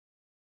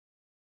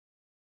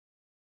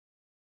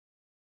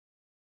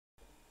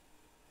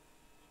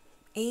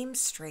Aim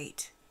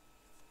straight.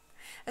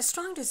 A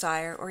strong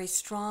desire or a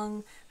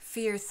strong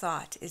fear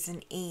thought is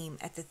an aim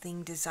at the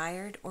thing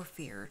desired or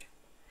feared.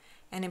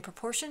 And in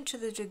proportion to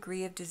the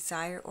degree of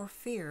desire or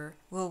fear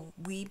will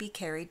we be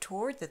carried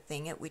toward the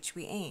thing at which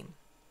we aim.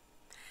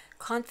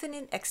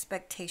 Confident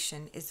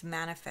expectation is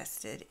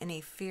manifested in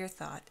a fear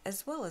thought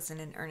as well as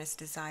in an earnest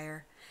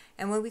desire,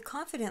 and when we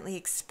confidently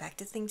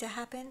expect a thing to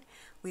happen,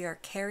 we are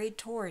carried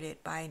toward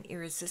it by an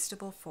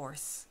irresistible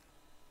force.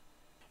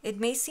 It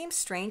may seem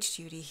strange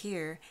to you to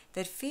hear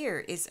that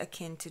fear is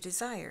akin to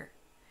desire,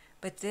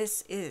 but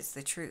this is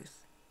the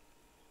truth.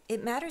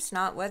 It matters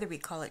not whether we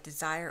call it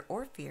desire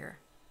or fear.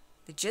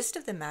 The gist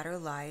of the matter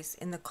lies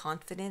in the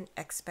confident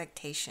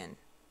expectation.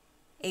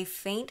 A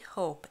faint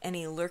hope and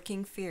a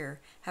lurking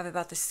fear have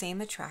about the same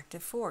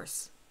attractive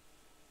force.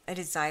 A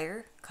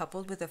desire,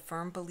 coupled with a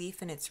firm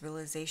belief in its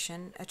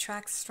realization,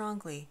 attracts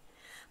strongly,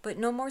 but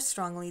no more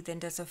strongly than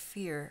does a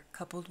fear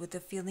coupled with the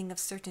feeling of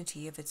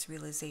certainty of its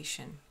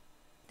realization.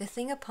 The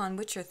thing upon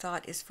which your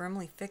thought is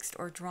firmly fixed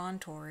or drawn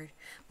toward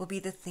will be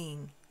the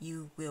thing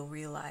you will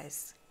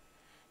realize.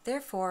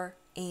 Therefore,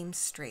 aim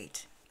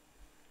straight.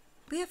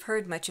 We have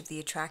heard much of the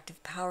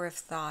attractive power of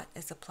thought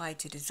as applied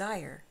to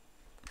desire.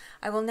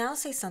 I will now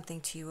say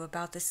something to you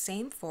about the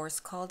same force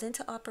called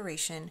into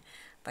operation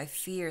by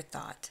fear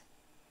thought.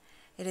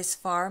 It is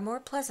far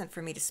more pleasant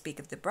for me to speak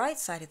of the bright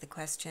side of the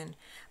question,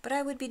 but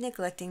I would be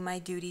neglecting my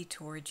duty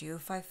toward you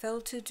if I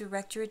failed to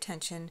direct your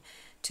attention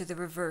to the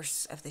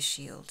reverse of the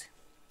shield.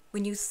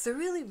 When you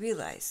thoroughly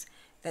realize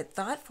that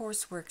thought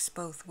force works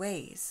both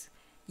ways,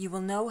 you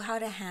will know how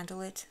to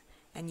handle it,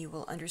 and you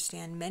will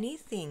understand many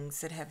things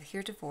that have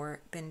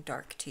heretofore been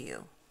dark to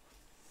you.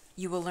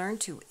 You will learn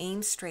to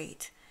aim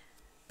straight,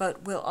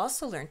 but will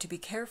also learn to be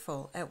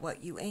careful at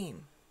what you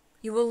aim.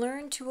 You will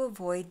learn to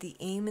avoid the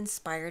aim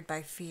inspired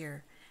by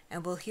fear,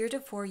 and will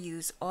heretofore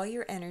use all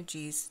your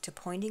energies to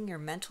pointing your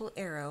mental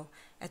arrow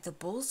at the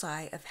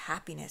bullseye of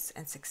happiness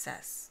and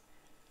success.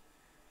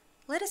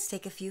 Let us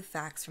take a few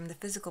facts from the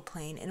physical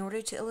plane in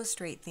order to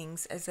illustrate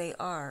things as they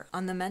are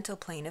on the mental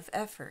plane of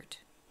effort.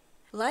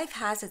 Life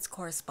has its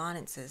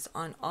correspondences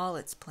on all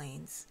its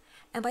planes,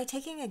 and by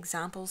taking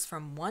examples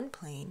from one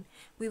plane,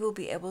 we will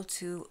be able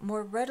to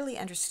more readily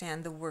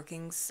understand the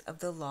workings of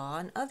the law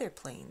on other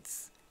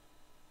planes.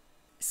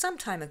 Some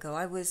time ago,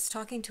 I was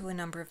talking to a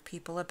number of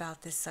people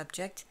about this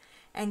subject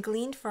and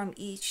gleaned from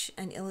each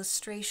an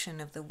illustration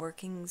of the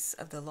workings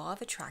of the law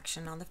of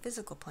attraction on the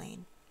physical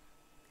plane.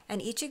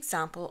 And each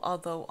example,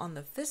 although on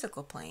the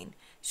physical plane,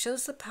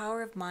 shows the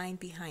power of mind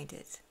behind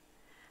it.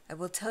 I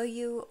will tell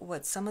you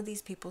what some of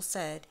these people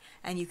said,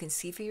 and you can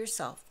see for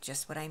yourself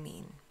just what I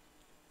mean.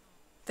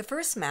 The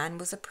first man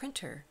was a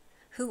printer,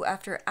 who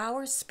after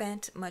hours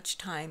spent much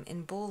time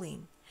in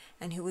bowling,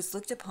 and who was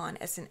looked upon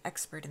as an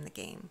expert in the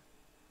game.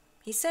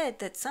 He said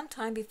that some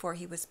time before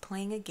he was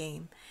playing a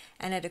game,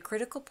 and at a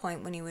critical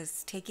point when he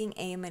was taking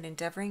aim and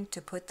endeavoring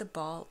to put the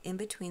ball in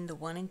between the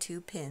 1 and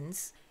 2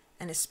 pins,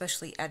 an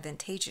especially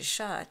advantageous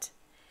shot,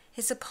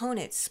 his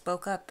opponent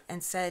spoke up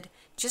and said,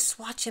 "Just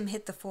watch him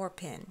hit the 4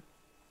 pin."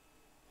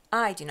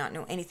 I do not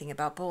know anything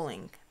about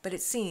bowling, but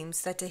it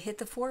seems that to hit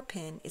the 4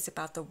 pin is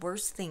about the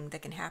worst thing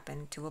that can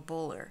happen to a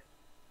bowler,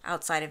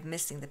 outside of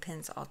missing the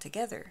pins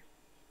altogether.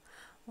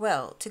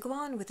 Well, to go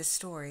on with the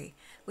story,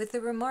 with the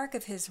remark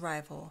of his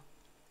rival,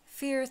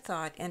 fear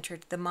thought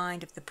entered the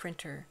mind of the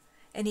printer,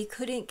 and he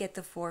couldn't get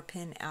the 4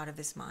 pin out of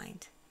his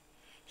mind.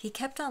 He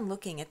kept on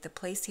looking at the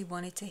place he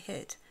wanted to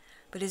hit,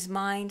 but his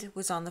mind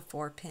was on the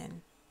 4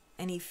 pin,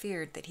 and he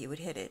feared that he would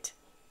hit it.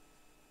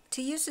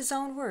 To use his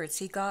own words,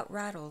 he got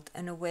rattled,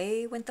 and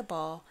away went the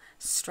ball,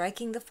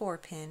 striking the 4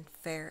 pin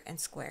fair and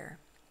square.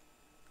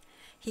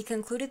 He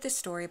concluded the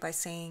story by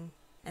saying,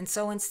 "And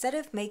so instead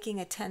of making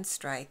a 10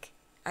 strike,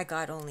 I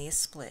got only a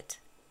split."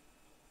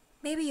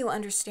 Maybe you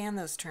understand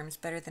those terms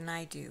better than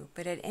I do,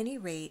 but at any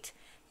rate,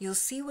 you'll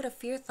see what a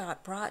fear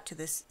thought brought to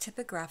this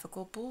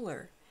typographical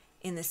bowler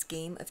in this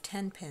game of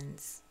 10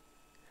 pins.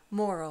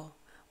 Moral: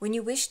 when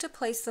you wish to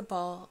place the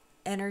ball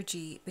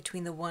energy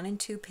between the 1 and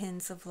 2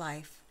 pins of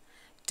life,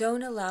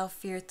 don't allow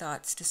fear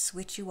thoughts to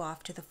switch you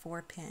off to the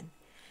 4 pin,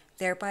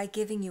 thereby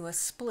giving you a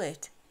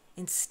split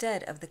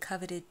instead of the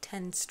coveted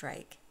 10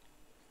 strike.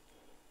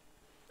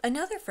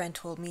 Another friend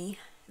told me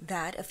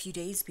that a few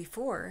days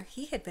before,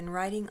 he had been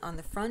riding on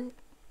the front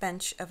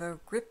bench of a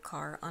grip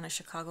car on a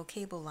Chicago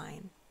cable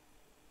line.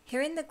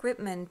 Hearing the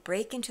gripman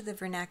break into the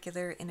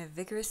vernacular in a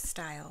vigorous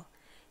style,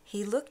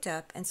 he looked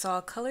up and saw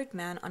a colored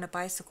man on a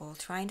bicycle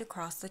trying to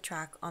cross the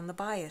track on the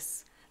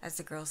bias, as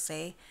the girls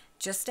say,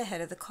 just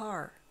ahead of the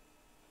car.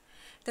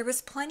 There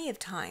was plenty of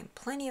time,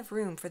 plenty of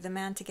room for the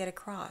man to get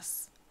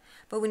across,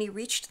 but when he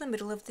reached the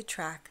middle of the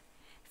track,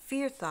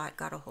 fear thought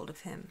got a hold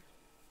of him,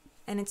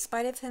 and in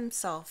spite of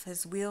himself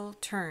his wheel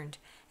turned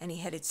and he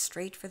headed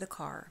straight for the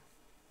car.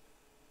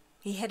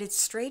 He headed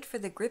straight for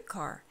the grip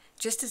car,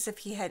 just as if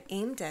he had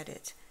aimed at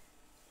it,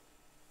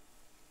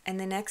 and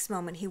the next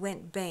moment he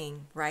went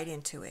bang right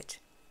into it.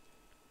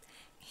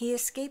 He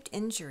escaped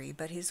injury,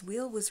 but his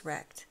wheel was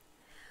wrecked.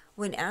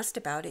 When asked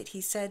about it,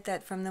 he said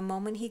that from the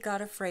moment he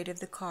got afraid of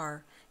the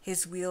car,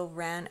 his wheel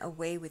ran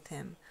away with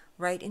him,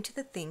 right into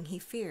the thing he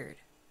feared.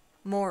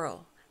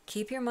 Moral: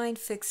 keep your mind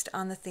fixed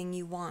on the thing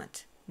you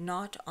want,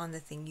 not on the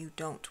thing you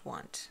don't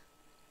want.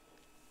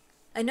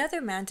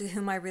 Another man to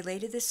whom I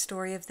related this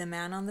story of the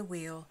man on the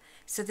wheel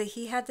said that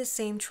he had the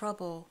same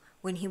trouble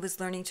when he was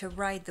learning to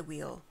ride the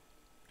wheel.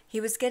 He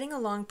was getting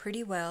along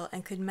pretty well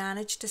and could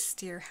manage to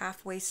steer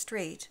halfway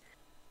straight,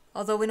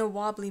 although in a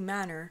wobbly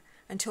manner,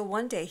 until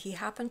one day he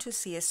happened to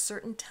see a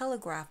certain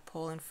telegraph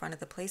pole in front of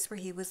the place where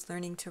he was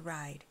learning to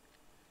ride.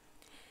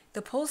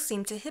 The pole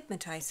seemed to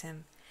hypnotize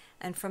him,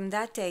 and from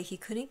that day he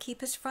couldn't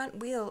keep his front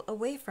wheel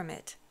away from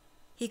it.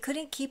 He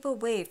couldn't keep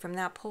away from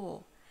that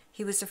pole.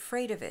 He was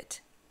afraid of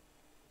it.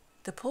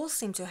 The pole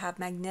seemed to have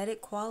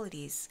magnetic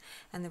qualities,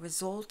 and the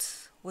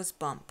result was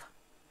bump.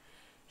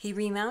 He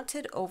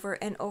remounted over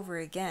and over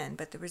again,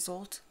 but the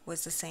result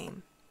was the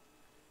same.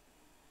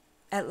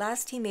 At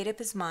last he made up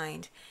his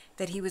mind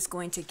that he was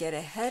going to get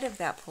ahead of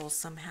that pole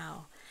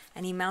somehow,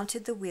 and he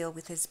mounted the wheel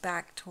with his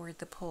back toward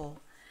the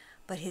pole,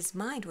 but his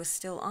mind was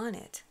still on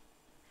it.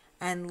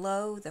 And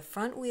lo, the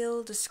front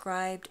wheel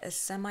described a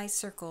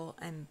semicircle,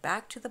 and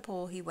back to the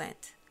pole he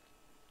went.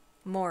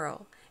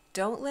 Moral: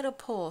 don't let a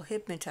pole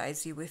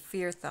hypnotize you with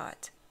fear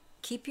thought.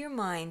 Keep your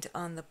mind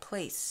on the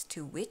place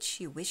to which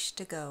you wish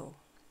to go.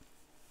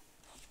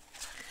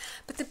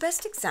 But the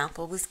best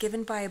example was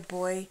given by a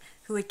boy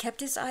who had kept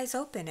his eyes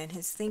open and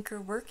his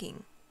thinker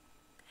working.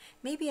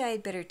 Maybe I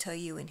had better tell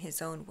you in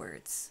his own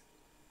words.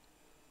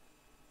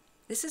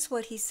 This is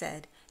what he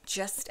said,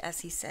 just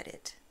as he said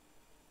it.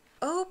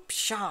 "Oh,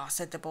 pshaw,"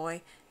 said the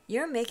boy.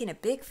 "You're making a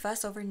big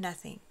fuss over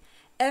nothing.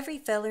 Every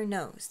feller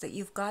knows that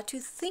you've got to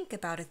think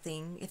about a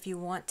thing if you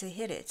want to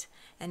hit it,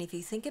 and if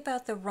you think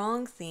about the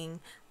wrong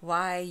thing,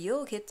 why,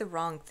 you'll hit the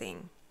wrong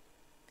thing.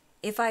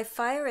 If I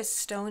fire a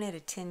stone at a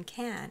tin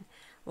can,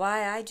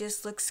 why, I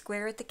just look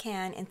square at the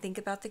can and think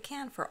about the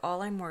can for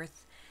all I'm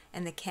worth,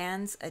 and the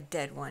can's a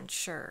dead one,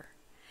 sure.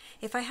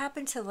 If I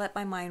happen to let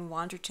my mind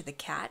wander to the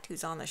cat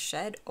who's on the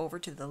shed over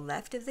to the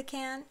left of the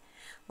can,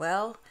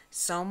 well,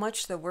 so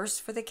much the worse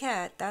for the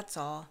cat, that's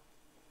all.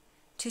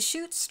 To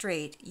shoot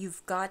straight,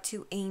 you've got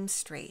to aim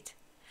straight.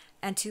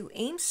 And to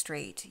aim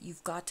straight,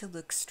 you've got to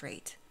look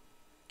straight.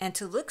 And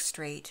to look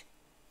straight,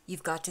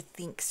 you've got to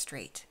think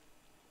straight.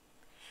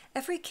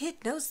 Every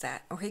kid knows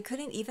that, or he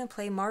couldn't even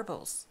play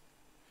marbles.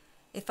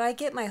 If I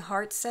get my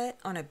heart set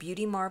on a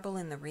beauty marble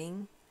in the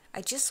ring,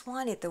 I just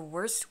want it the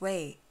worst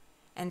way,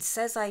 and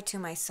says I to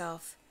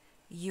myself,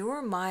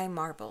 'You're my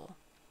marble.'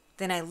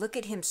 Then I look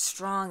at him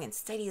strong and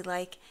steady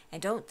like,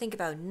 and don't think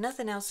about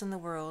nothing else in the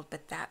world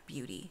but that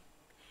beauty.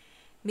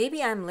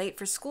 Maybe I'm late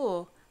for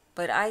school,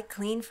 but I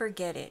clean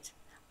forget it.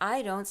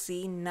 I don't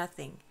see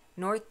nothing,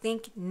 nor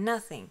think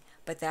nothing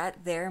but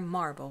that there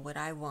marble what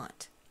I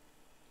want."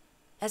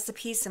 As the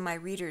piece in my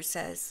reader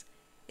says,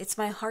 it's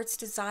my heart's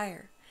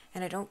desire,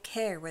 and I don't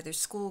care whether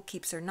school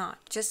keeps or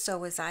not, just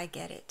so as I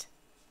get it.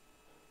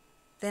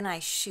 Then I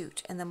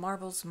shoot, and the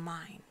marble's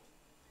mine.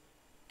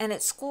 And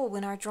at school,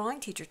 when our drawing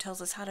teacher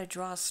tells us how to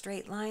draw a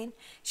straight line,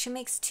 she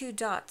makes 2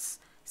 dots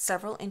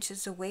several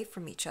inches away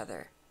from each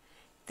other.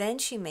 Then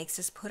she makes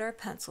us put our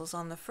pencils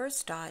on the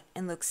first dot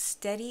and look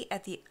steady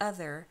at the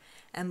other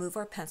and move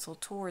our pencil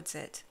towards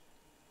it.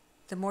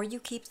 The more you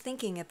keep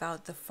thinking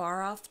about the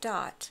far-off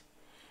dot,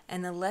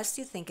 and the less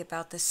you think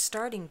about the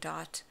starting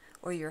dot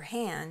or your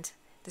hand,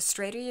 the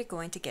straighter you're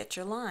going to get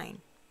your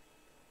line.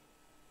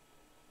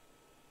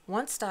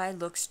 Once I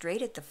looked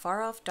straight at the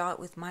far-off dot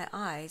with my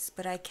eyes,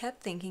 but I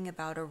kept thinking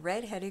about a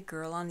red-headed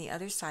girl on the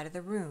other side of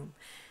the room.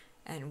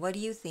 And what do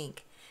you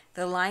think?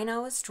 The line I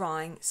was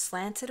drawing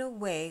slanted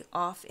away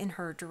off in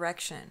her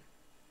direction,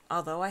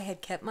 although I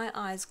had kept my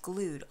eyes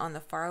glued on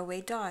the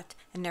faraway dot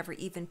and never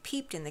even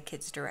peeped in the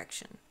kid's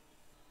direction.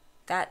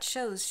 That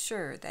shows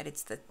sure that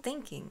it's the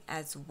thinking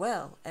as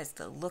well as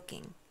the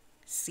looking.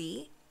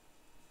 See?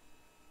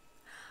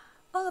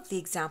 All of the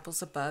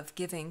examples above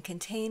given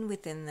contain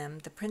within them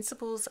the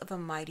principles of a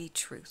mighty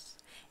truth,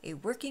 a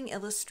working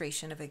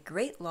illustration of a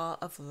great law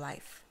of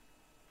life.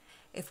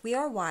 If we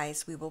are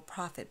wise, we will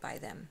profit by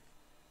them.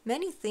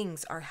 Many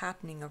things are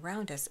happening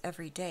around us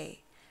every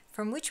day,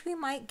 from which we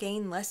might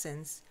gain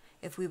lessons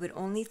if we would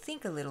only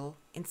think a little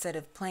instead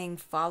of playing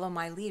follow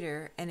my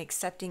leader and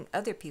accepting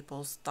other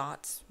people's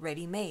thoughts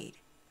ready-made.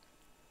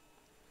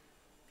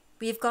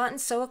 We have gotten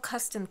so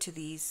accustomed to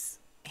these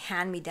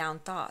hand-me-down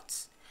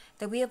thoughts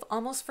that we have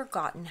almost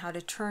forgotten how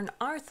to turn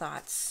our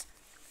thoughts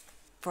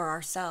for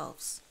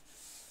ourselves.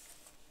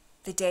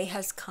 The day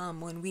has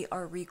come when we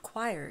are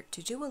required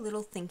to do a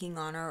little thinking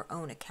on our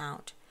own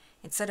account,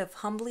 instead of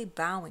humbly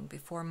bowing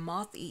before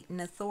moth-eaten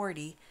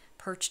authority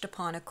perched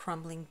upon a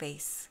crumbling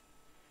base.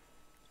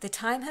 The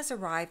time has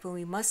arrived when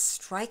we must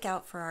strike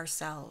out for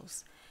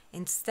ourselves,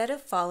 instead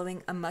of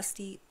following a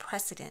musty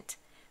precedent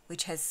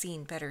which has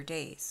seen better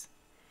days.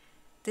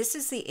 This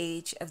is the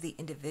age of the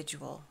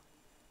individual.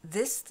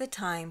 This the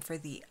time for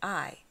the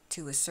I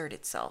to assert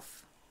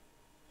itself.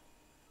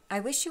 I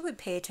wish you would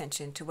pay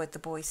attention to what the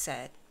boy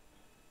said.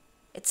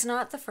 It's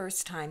not the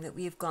first time that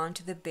we have gone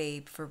to the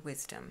babe for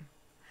wisdom.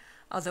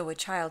 Although a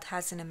child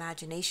has an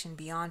imagination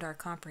beyond our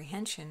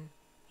comprehension,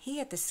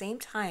 he at the same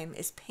time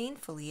is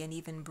painfully and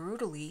even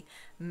brutally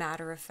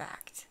matter of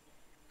fact.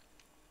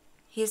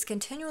 He is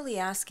continually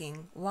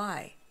asking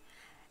why,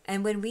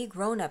 and when we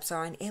grown-ups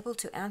are unable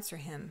to answer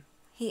him,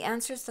 he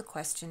answers the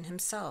question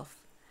himself,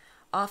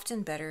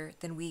 often better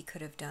than we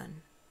could have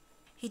done.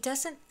 He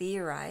doesn't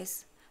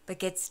theorize, but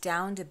gets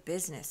down to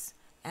business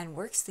and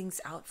works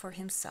things out for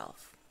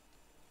himself.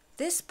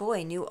 This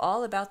boy knew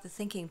all about the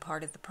thinking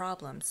part of the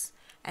problems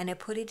and had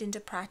put it into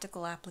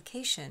practical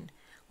application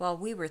while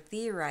we were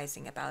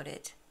theorizing about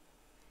it.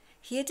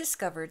 He had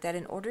discovered that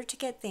in order to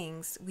get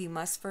things, we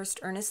must first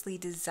earnestly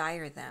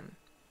desire them,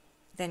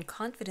 then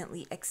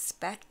confidently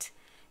expect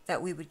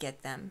that we would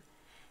get them,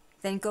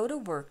 then go to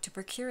work to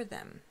procure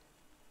them.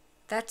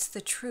 That's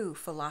the true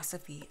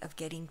philosophy of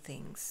getting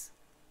things.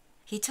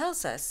 He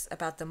tells us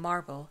about the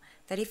marble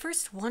that he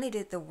first wanted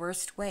it the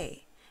worst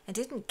way and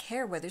didn't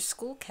care whether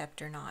school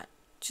kept or not,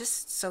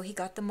 just so he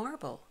got the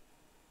marble.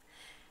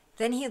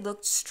 Then he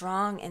looked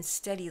strong and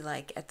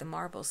steady-like at the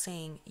marble,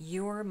 saying,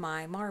 "You're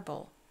my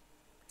marble."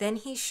 Then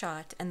he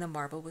shot, and the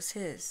marble was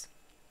his.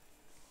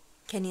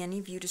 Can any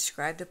of you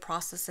describe the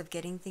process of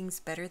getting things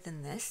better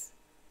than this?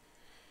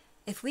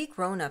 If we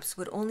grown-ups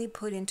would only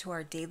put into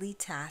our daily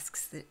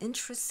tasks the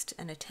interest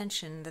and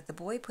attention that the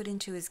boy put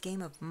into his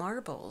game of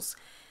marbles,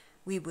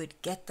 we would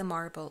get the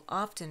marble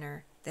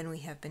oftener than we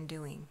have been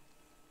doing.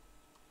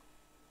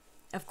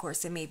 Of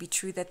course, it may be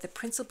true that the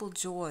principal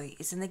joy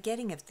is in the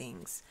getting of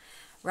things,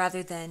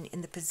 rather than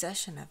in the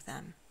possession of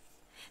them.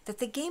 That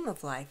the game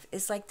of life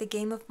is like the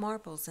game of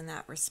marbles in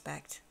that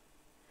respect.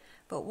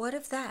 But what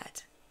of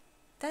that?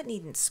 That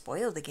needn't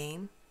spoil the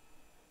game.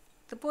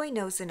 The boy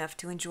knows enough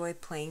to enjoy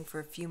playing for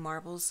a few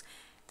marbles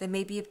that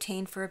may be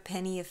obtained for a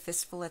penny a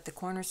fistful at the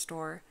corner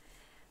store,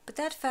 but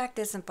that fact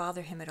doesn't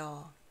bother him at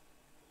all.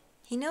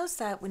 He knows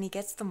that when he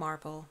gets the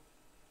marble,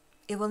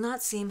 it will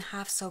not seem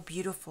half so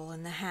beautiful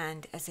in the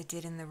hand as it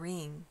did in the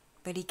ring,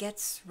 but he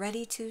gets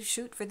ready to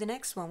shoot for the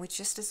next one with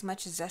just as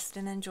much zest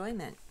and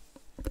enjoyment.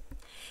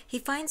 He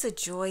finds a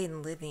joy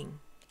in living,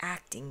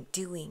 acting,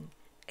 doing,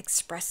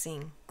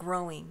 expressing,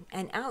 growing,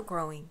 and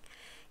outgrowing,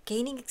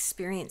 gaining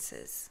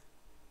experiences.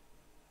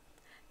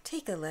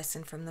 Take a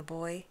lesson from the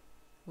boy.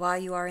 While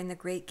you are in the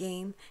great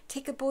game,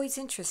 take a boy's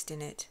interest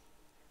in it.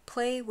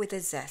 Play with a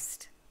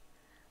zest.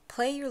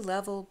 Play your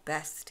level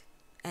best,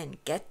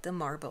 and get the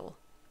marble.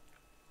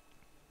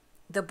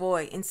 The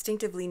boy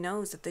instinctively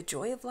knows that the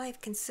joy of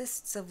life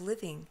consists of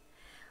living,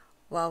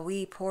 while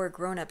we poor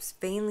grown-ups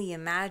vainly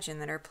imagine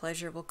that our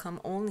pleasure will come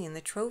only in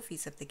the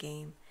trophies of the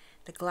game,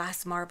 the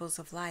glass marbles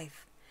of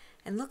life,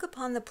 and look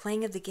upon the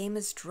playing of the game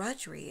as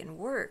drudgery and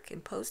work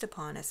imposed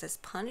upon us as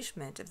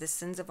punishment of the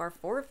sins of our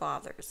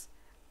forefathers.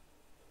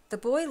 The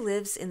boy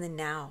lives in the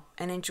now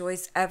and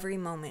enjoys every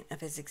moment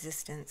of his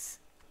existence,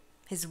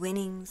 his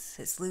winnings,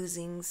 his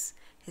losings,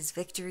 his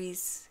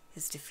victories,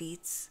 his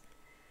defeats,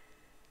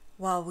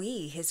 while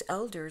we, his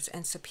elders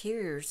and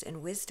superiors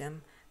in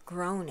wisdom,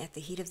 groan at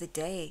the heat of the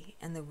day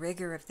and the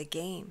rigor of the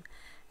game,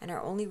 and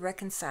are only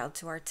reconciled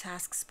to our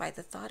tasks by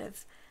the thought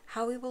of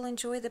how we will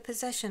enjoy the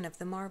possession of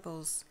the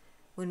marbles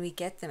when we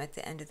get them at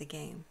the end of the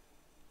game.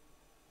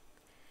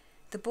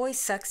 The boy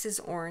sucks his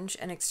orange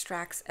and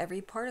extracts every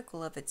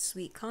particle of its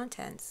sweet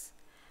contents,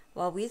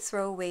 while we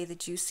throw away the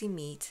juicy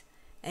meat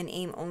and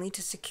aim only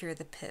to secure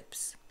the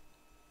pips.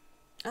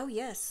 Oh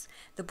yes,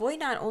 the boy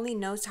not only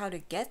knows how to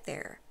get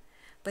there,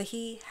 but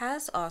he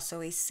has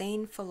also a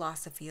sane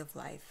philosophy of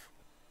life.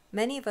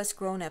 Many of us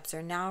grown-ups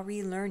are now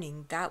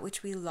relearning that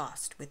which we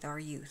lost with our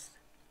youth.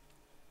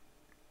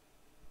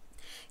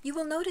 You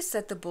will notice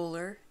that the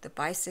bowler, the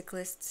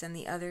bicyclists, and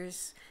the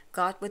others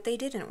got what they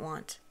didn't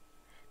want,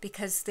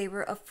 because they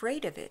were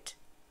afraid of it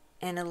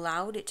and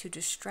allowed it to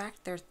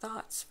distract their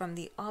thoughts from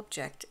the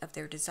object of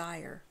their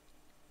desire.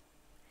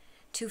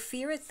 To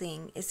fear a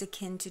thing is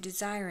akin to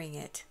desiring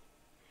it.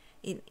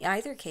 In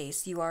either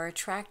case, you are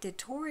attracted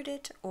toward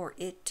it or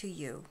it to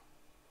you.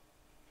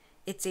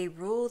 It's a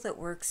rule that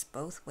works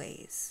both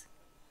ways.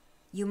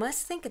 You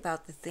must think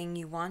about the thing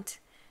you want,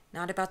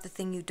 not about the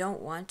thing you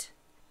don't want,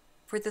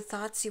 for the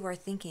thoughts you are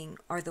thinking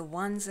are the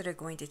ones that are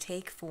going to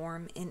take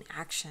form in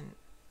action.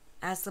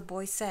 As the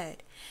boy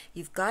said,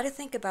 you've got to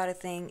think about a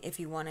thing if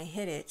you want to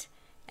hit it,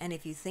 and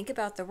if you think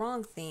about the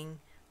wrong thing,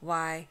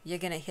 why, you're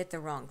going to hit the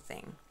wrong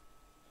thing.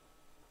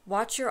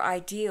 Watch your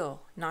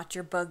ideal, not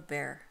your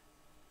bugbear.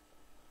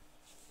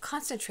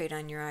 Concentrate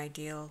on your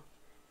ideal.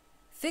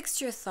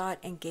 Fix your thought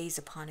and gaze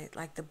upon it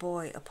like the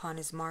boy upon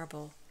his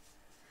marble,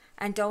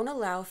 and don't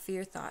allow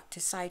fear thought to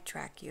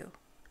sidetrack you.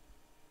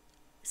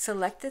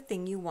 Select the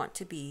thing you want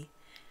to be,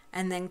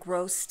 and then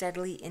grow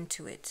steadily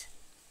into it.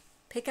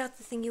 Pick out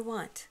the thing you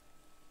want,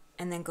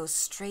 and then go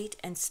straight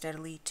and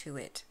steadily to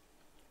it.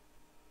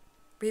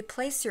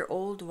 Replace your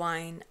old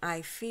whine,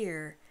 "I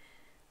fear,"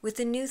 with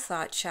the new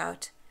thought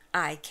shout,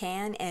 "I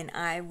can and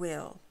I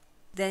will."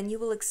 Then you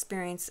will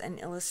experience an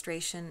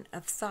illustration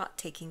of thought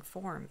taking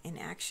form in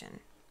action.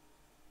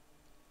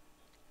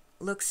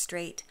 look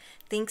straight,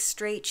 think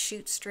straight,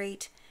 shoot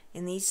straight.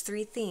 In these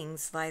three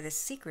things lie the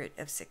secret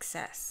of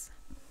success.